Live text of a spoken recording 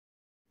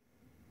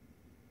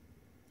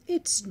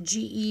It's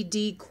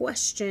GED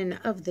question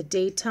of the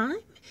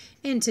daytime,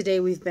 and today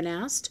we've been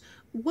asked,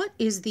 what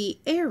is the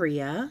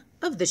area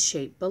of the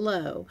shape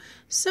below?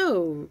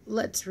 So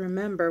let's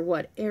remember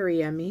what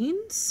area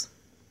means.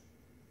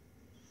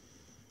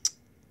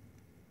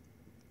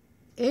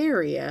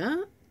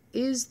 Area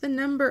is the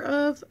number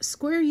of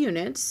square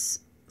units,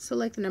 so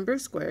like the number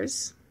of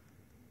squares,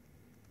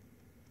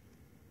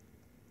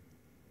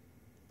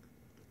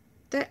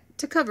 that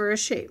to cover a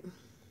shape.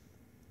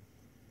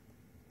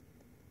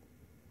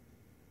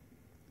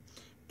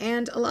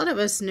 And a lot of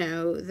us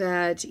know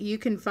that you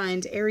can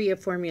find area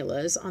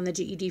formulas on the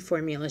GED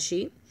formula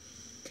sheet.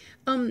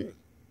 But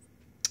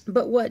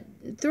what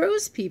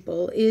throws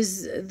people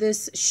is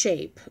this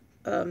shape.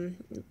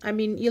 I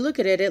mean, you look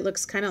at it, it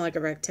looks kind of like a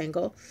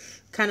rectangle,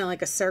 kind of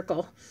like a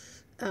circle.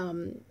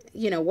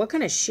 You know, what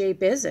kind of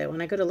shape is it?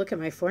 When I go to look at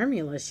my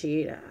formula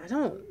sheet, I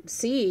don't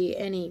see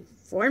any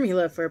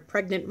formula for a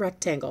pregnant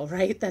rectangle,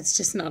 right? That's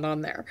just not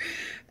on there.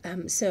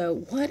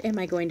 So what am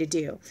I going to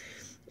do?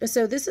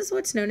 So this is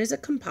what's known as a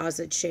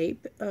composite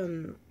shape.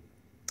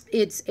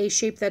 It's a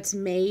shape that's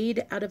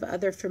made out of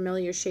other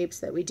familiar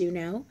shapes that we do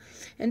know.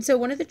 And so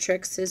one of the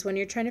tricks is when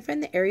you're trying to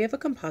find the area of a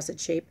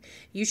composite shape,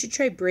 you should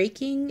try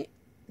breaking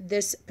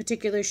this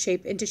particular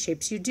shape into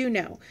shapes you do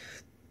know.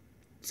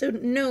 So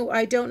no,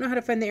 I don't know how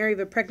to find the area of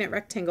a pregnant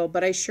rectangle,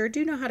 but I sure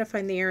do know how to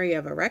find the area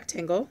of a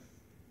rectangle.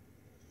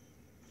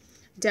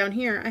 Down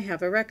here, I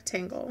have a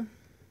rectangle.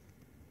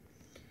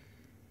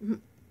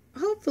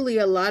 Hopefully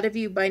a lot of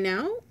you by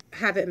now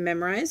have it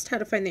memorized how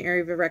to find the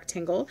area of a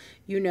rectangle.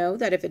 You know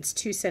that if it's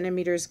 2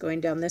 centimeters going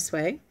down this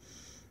way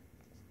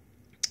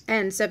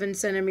and 7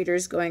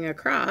 centimeters going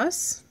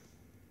across,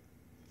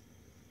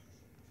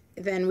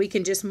 then we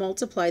can just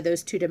multiply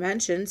those two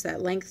dimensions,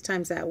 that length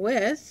times that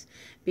width,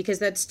 because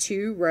that's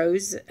 2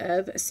 rows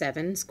of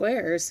 7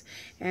 squares.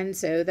 And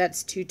so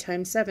that's 2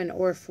 times 7,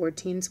 or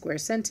 14 square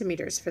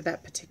centimeters for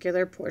that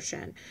particular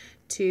portion.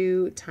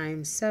 2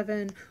 times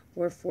 7,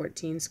 or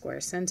 14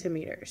 square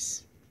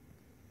centimeters.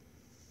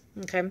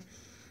 Okay,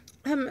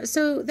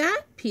 so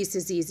that piece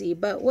is easy,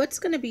 but what's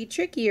going to be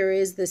trickier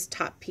is this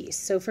top piece.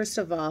 So first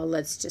of all,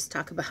 let's just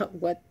talk about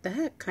what the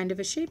heck kind of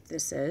a shape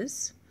this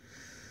is.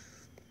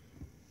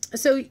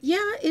 So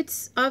yeah,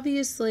 it's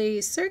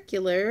obviously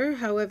circular.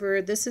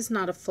 However, this is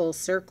not a full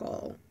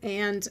circle.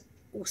 And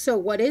so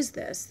what is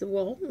this?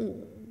 Well,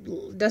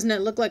 doesn't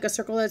it look like a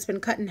circle that's been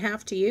cut in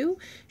half to you?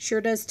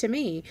 Sure does to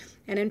me.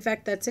 And in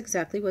fact, that's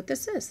exactly what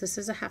this is. This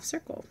is a half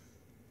circle.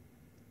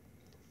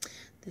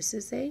 This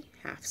is a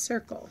half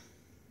circle.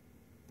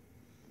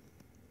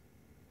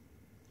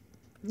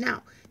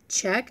 Now,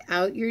 check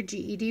out your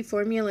GED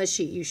formula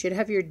sheet. You should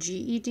have your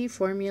GED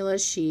formula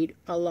sheet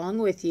along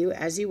with you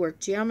as you work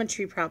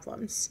geometry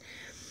problems.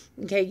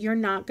 Okay, you're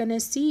not going to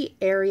see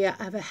area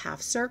of a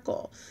half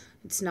circle.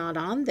 It's not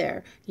on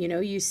there. You know,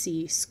 you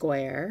see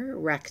square,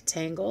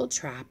 rectangle,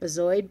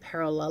 trapezoid,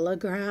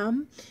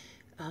 parallelogram.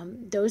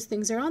 Those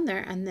things are on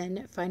there. And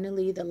then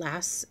finally, the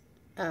last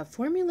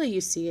formula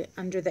you see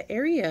under the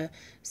area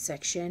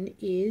section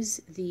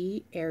is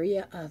the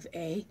area of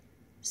a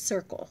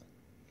circle.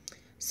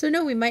 So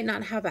no, we might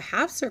not have a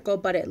half circle,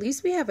 but at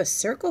least we have a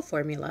circle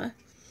formula.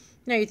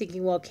 Now you're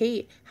thinking, well,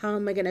 Kate, how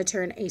am I going to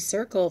turn a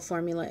circle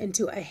formula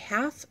into a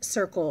half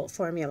circle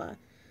formula?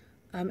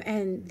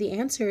 And the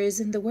answer is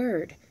in the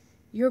word.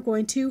 You're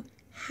going to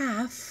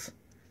half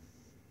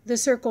the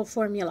circle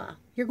formula.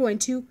 You're going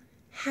to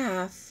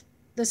half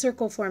the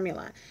circle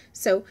formula.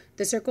 So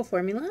the circle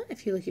formula,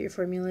 if you look at your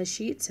formula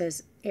sheet,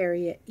 says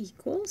area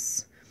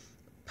equals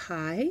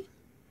pi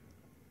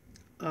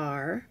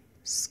r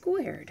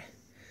squared.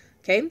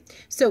 Okay,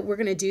 so we're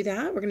going to do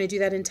that. We're going to do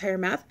that entire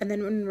math. And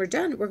then when we're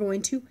done, we're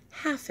going to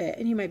half it.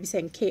 And you might be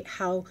saying, Kate,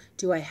 how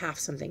do I half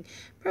something?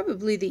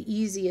 Probably the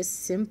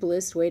easiest,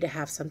 simplest way to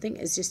half something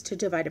is just to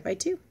divide it by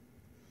 2.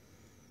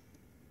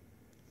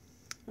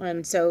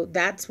 And so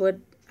that's what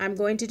I'm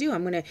going to do.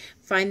 I'm going to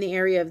find the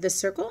area of this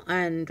circle,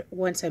 and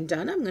once I'm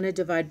done, I'm going to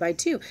divide by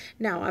 2.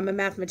 Now, I'm a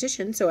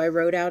mathematician, so I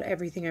wrote out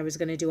everything I was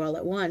going to do all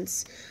at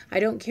once. I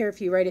don't care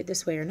if you write it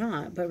this way or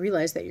not, but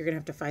realize that you're going to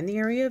have to find the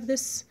area of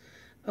this,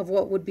 of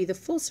what would be the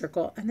full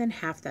circle, and then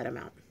half that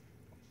amount.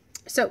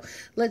 So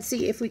let's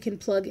see if we can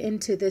plug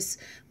into this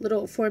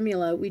little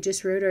formula we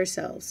just wrote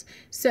ourselves.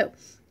 So,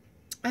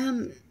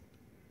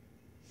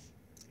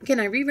 can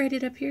I rewrite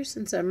it up here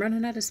since I'm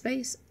running out of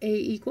space? A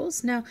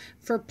equals. Now,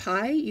 for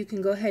pi, you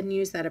can go ahead and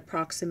use that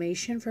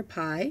approximation for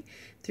pi.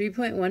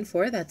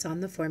 3.14, that's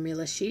on the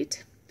formula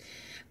sheet.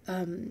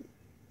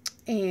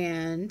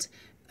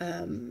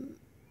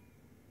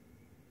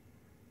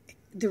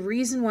 The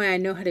reason why I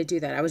know how to do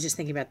that, I was just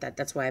thinking about that.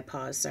 That's why I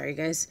paused. Sorry,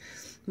 guys.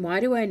 Why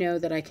do I know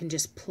that I can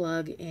just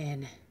plug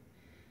in?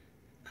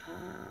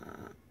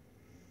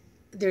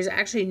 There's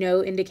actually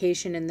no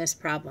indication in this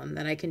problem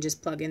that I can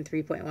just plug in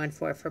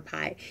 3.14 for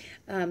pi.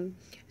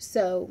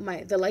 So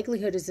the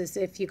likelihood is this: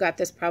 if you got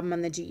this problem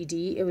on the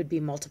GED, it would be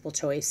multiple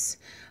choice.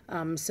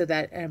 So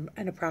that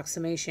an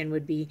approximation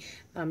would be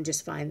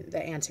just fine.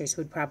 The answers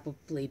would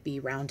probably be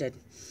rounded.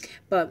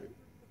 But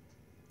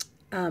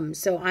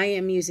So I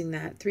am using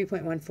that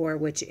 3.14,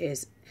 which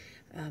is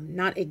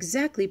not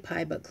exactly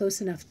pi, but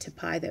close enough to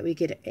pi that we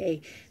get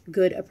a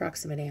good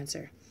approximate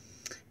answer.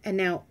 And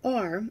now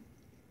r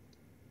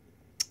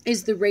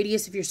is the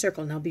radius of your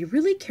circle. Now be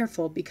really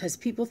careful, because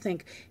people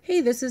think, hey,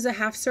 this is a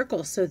half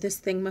circle, so this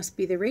thing must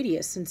be the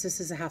radius since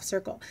this is a half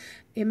circle.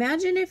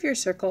 Imagine if your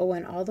circle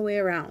went all the way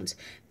around.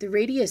 The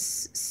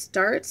radius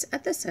starts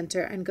at the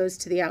center and goes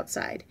to the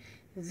outside.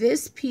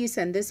 This piece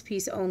and this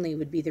piece only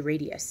would be the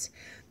radius.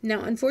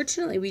 Now,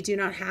 unfortunately, we do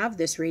not have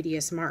this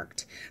radius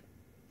marked.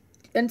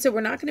 And so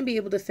we're not going to be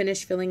able to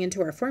finish filling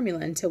into our formula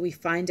until we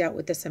find out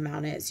what this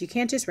amount is. You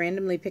can't just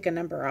randomly pick a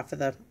number off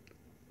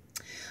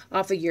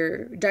of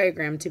your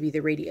diagram to be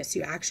the radius.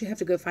 You actually have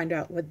to go find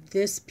out what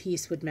this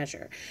piece would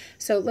measure.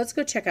 So let's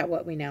go check out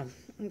what we know.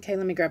 Okay,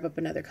 let me grab up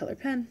another color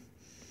pen.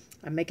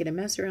 I'm making a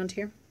mess around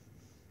here.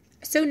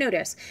 So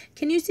notice,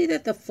 can you see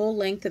that the full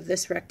length of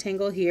this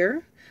rectangle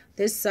here,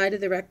 this side of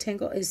the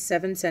rectangle, is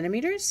 7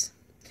 centimeters?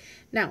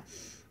 Now,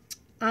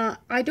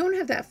 I don't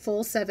have that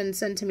full 7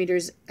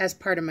 centimeters as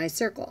part of my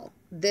circle.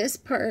 This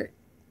part,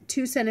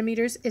 2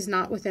 centimeters, is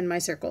not within my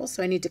circle,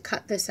 so I need to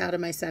cut this out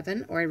of my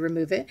 7, or I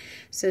remove it.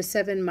 So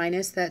 7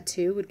 minus that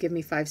 2 would give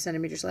me 5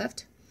 centimeters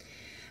left.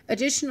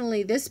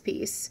 Additionally, this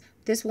piece,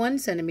 this 1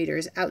 centimeter,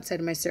 is outside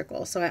of my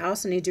circle, so I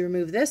also need to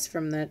remove this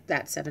from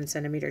that 7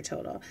 centimeter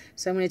total.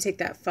 So I'm going to take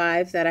that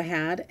 5 that I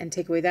had and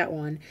take away that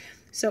 1.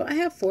 So I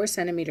have 4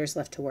 centimeters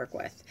left to work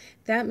with.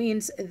 That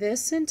means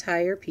this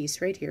entire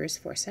piece right here is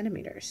 4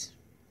 centimeters.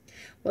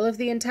 Well, if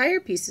the entire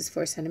piece is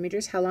 4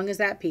 centimeters, how long is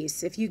that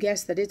piece? If you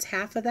guess that it's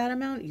half of that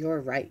amount,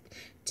 you're right.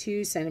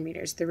 2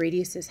 centimeters. The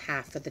radius is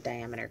half of the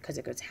diameter because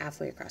it goes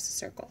halfway across the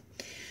circle.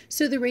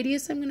 So the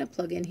radius I'm going to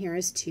plug in here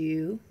is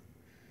 2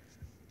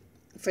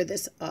 for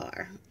this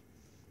r.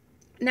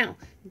 Now,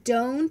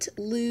 don't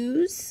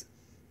lose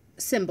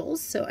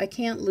symbols, so I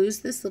can't lose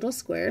this little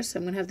square, so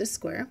I'm going to have this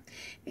square.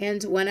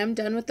 And when I'm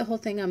done with the whole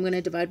thing, I'm going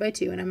to divide by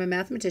 2. And I'm a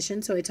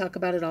mathematician, so I talk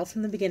about it all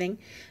from the beginning.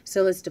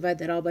 So let's divide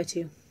that all by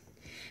 2.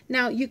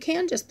 Now, you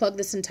can just plug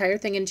this entire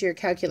thing into your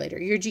calculator.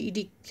 Your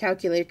GED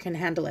calculator can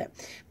handle it.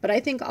 But I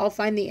think I'll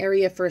find the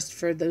area first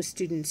for those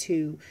students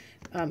who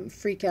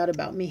freak out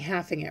about me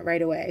halving it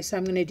right away. So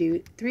I'm going to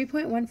do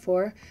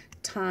 3.14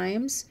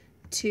 times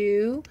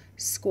 2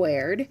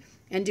 squared.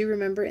 And do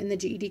remember, in the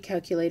GED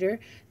calculator,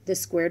 the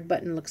squared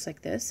button looks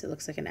like this. It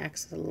looks like an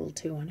X with a little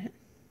 2 on it.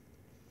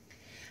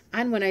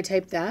 And when I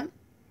type that,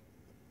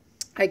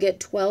 I get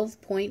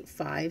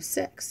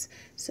 12.56.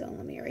 So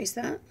let me erase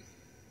that.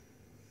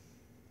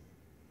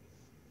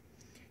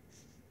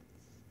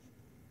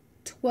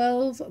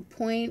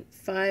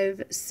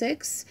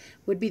 12.56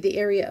 would be the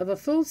area of a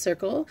full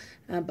circle,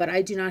 but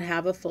I do not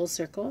have a full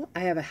circle. I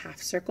have a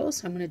half circle,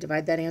 so I'm going to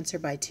divide that answer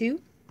by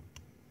 2.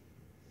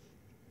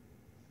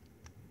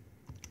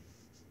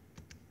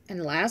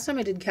 And last time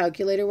I did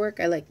calculator work,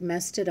 I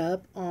messed it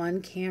up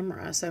on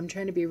camera, so I'm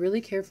trying to be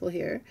really careful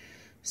here.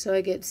 So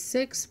I get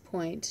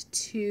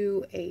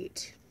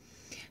 6.28.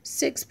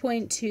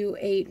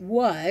 6.28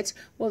 what?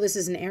 Well, this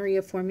is an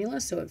area formula,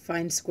 so it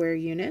finds square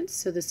units,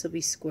 so this will be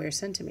square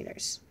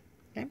centimeters.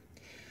 Okay.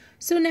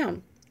 So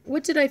now,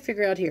 what did I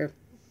figure out here?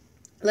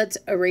 Let's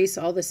erase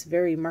all this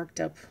very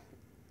marked up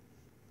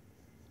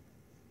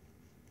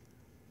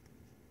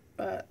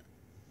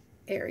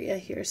area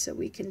here so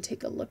we can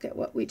take a look at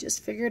what we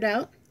just figured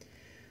out.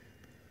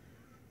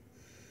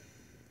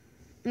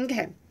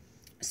 Okay,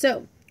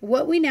 so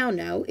what we now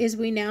know is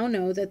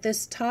that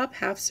this top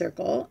half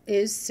circle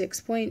is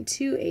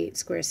 6.28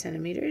 square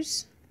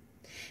centimeters.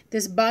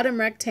 This bottom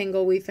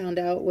rectangle we found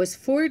out was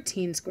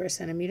 14 square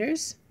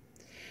centimeters.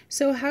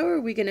 So how are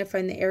we going to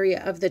find the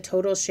area of the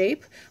total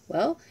shape?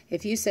 Well,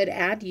 if you said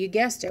add, you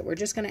guessed it. We're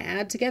just going to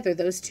add together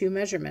those two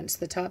measurements,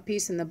 the top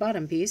piece and the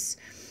bottom piece,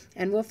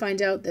 and we'll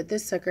find out that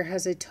this sucker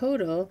has a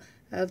total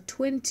of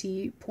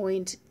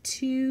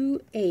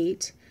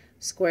 20.28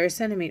 square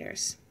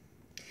centimeters.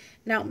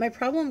 Now, my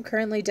problem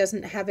currently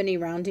doesn't have any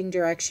rounding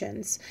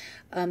directions,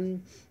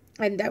 and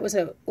that was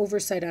an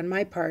oversight on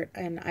my part,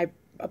 and I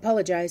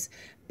apologize.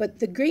 But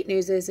the great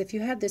news is if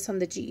you had this on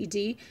the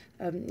GED,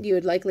 you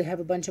would likely have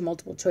a bunch of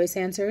multiple choice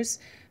answers.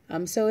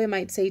 So it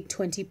might say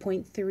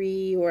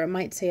 20.3, or it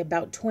might say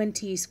about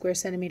 20 square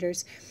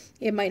centimeters.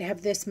 It might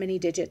have this many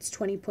digits,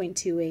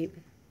 20.28.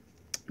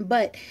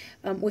 But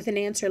with an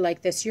answer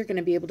like this, you're going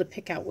to be able to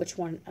pick out which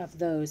one of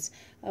those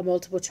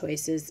multiple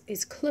choices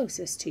is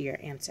closest to your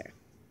answer.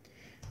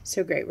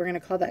 So great, we're going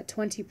to call that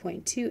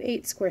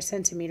 20.28 square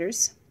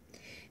centimeters.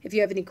 If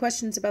you have any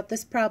questions about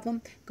this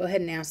problem, go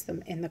ahead and ask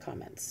them in the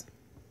comments.